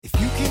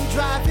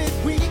drive it,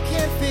 we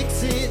can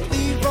fix it.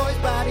 Leroy's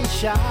Body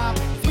Shop.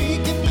 We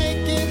can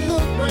make it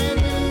look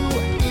brand new.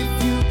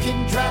 If you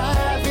can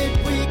drive it,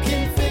 we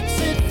can fix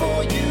it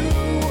for you.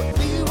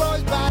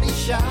 Leroy's Body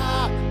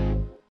Shop.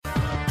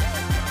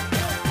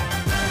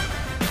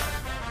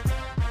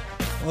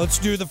 Let's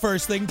do the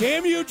first thing.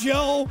 Damn you,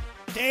 Joe.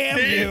 Damn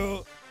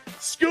you.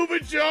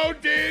 Scuba Joe,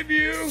 damn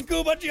you.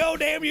 Scuba Joe,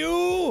 damn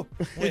you.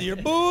 With your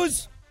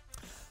booze.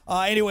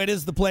 Anyway, it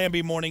is the Plan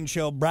B Morning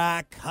Show.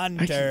 Brock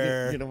Hunter.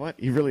 Actually, you know what?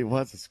 He really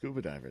was a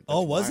scuba diver. That's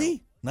was wild.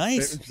 he?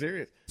 Nice. I'm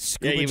serious.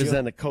 Scuba he was Joe.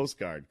 on the Coast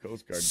Guard.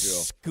 Coast Guard Joe.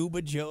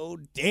 Scuba Joe,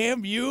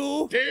 damn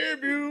you.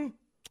 Damn you.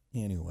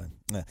 Anyway,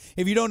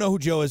 if you don't know who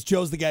Joe is,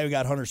 Joe's the guy who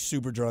got Hunter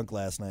super drunk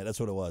last night. That's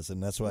what it was,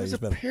 and that's why he's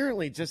been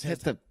apparently just hit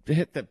the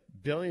 $1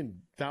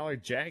 billion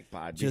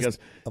jackpot because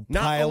a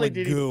not pile only of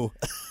did goo.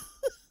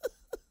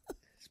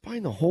 he's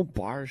buying the whole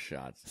bar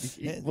shots.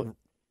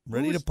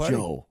 Ready to party.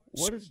 Joe?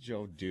 What does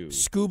Joe do?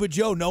 Scuba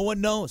Joe. No one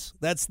knows.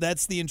 That's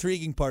the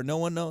intriguing part. No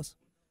one knows.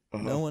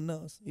 No one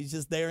knows. He's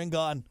just there and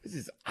gone. This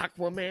is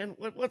Aquaman.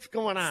 What's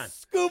going on?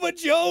 Scuba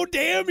Joe,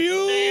 damn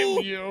you.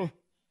 Damn you.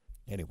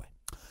 Anyway.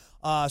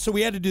 So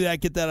we had to do that,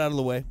 get that out of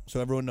the way,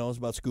 so everyone knows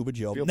about Scuba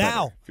Joe.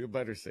 Feel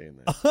better saying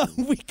that.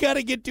 We got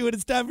to get to it.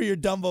 It's time for your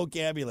dumb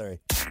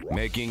vocabulary.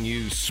 Making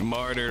you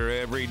smarter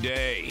every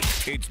day.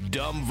 It's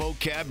Dumb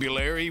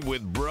Vocabulary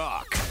with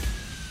Brock.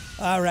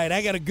 All right,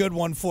 I got a good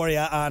one for you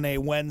on a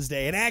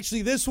Wednesday. And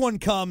actually, this one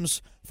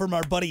comes from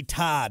our buddy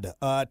Todd.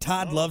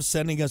 Todd loves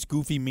sending us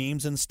goofy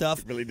memes and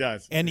stuff. He really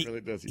does. And he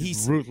really does.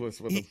 He's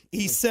ruthless with them.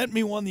 He sent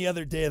me one the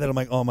other day that I'm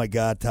like, oh, my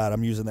God, Todd,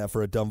 I'm using that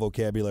for a dumb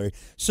vocabulary.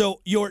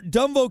 So your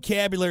dumb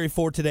vocabulary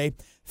for today,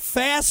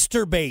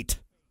 Fasturbate.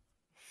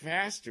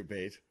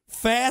 Fasturbate?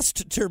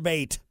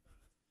 Fasturbate.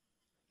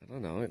 I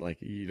don't know.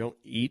 Like you don't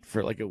eat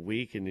for like a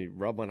week and you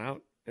rub one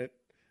out?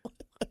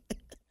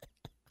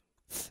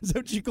 Is that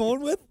what you're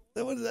going with?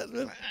 What is that?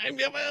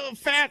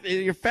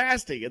 You're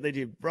fasting, and then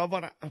you rub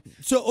one out.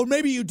 So, or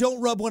maybe you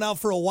don't rub one out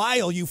for a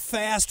while. You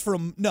fast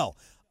from no.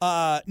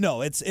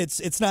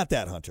 It's not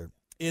that, Hunter.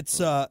 It's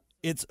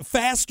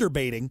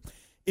fasturbating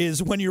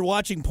is when you're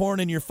watching porn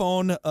and your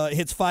phone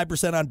hits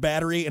 5% on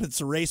battery, and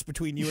it's a race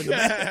between you and the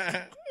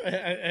man.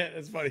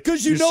 That's funny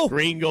because your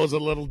screen goes a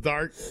little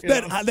dark.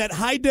 That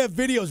high def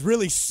video is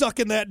really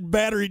sucking that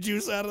battery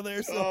juice out of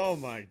there. So. Oh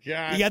my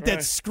God! You got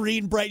that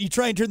screen bright. You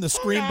try and turn the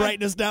screen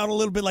brightness down a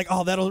little bit, like,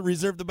 oh, that'll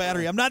reserve the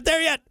battery. I'm not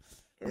there yet.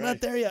 I'm not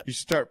there yet. You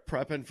start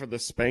prepping for the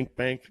spank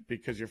bank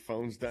because your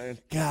phone's dying.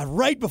 God,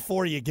 right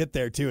before you get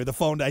there too, the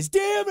phone dies.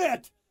 Damn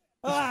it!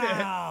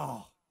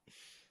 Oh.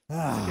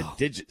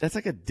 That's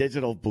like a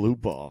digital blue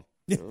ball.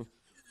 You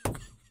know?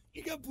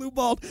 You got blue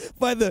balled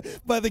by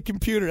the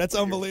computer. That's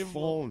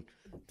unbelievable.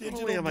 Not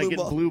only am I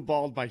getting blue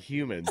balled by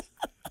humans.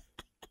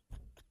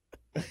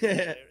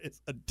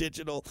 It's a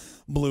digital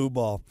blue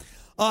ball.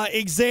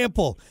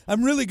 Example.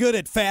 I'm really good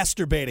at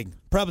fasturbating.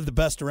 Probably the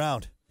best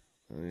around.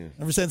 Oh, yeah.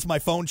 Ever since my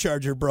phone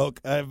charger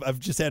broke, I've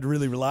just had to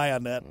really rely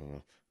on that.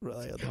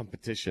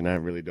 Competition I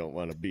really don't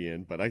want to be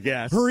in, but I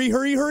guess. Hurry.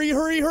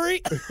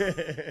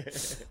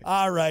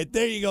 All right,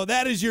 there you go.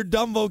 That is your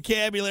dumb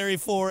vocabulary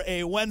for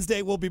a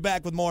Wednesday. We'll be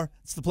back with more.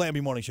 It's the Plan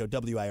B Morning Show,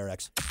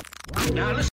 WIRX. Now listen.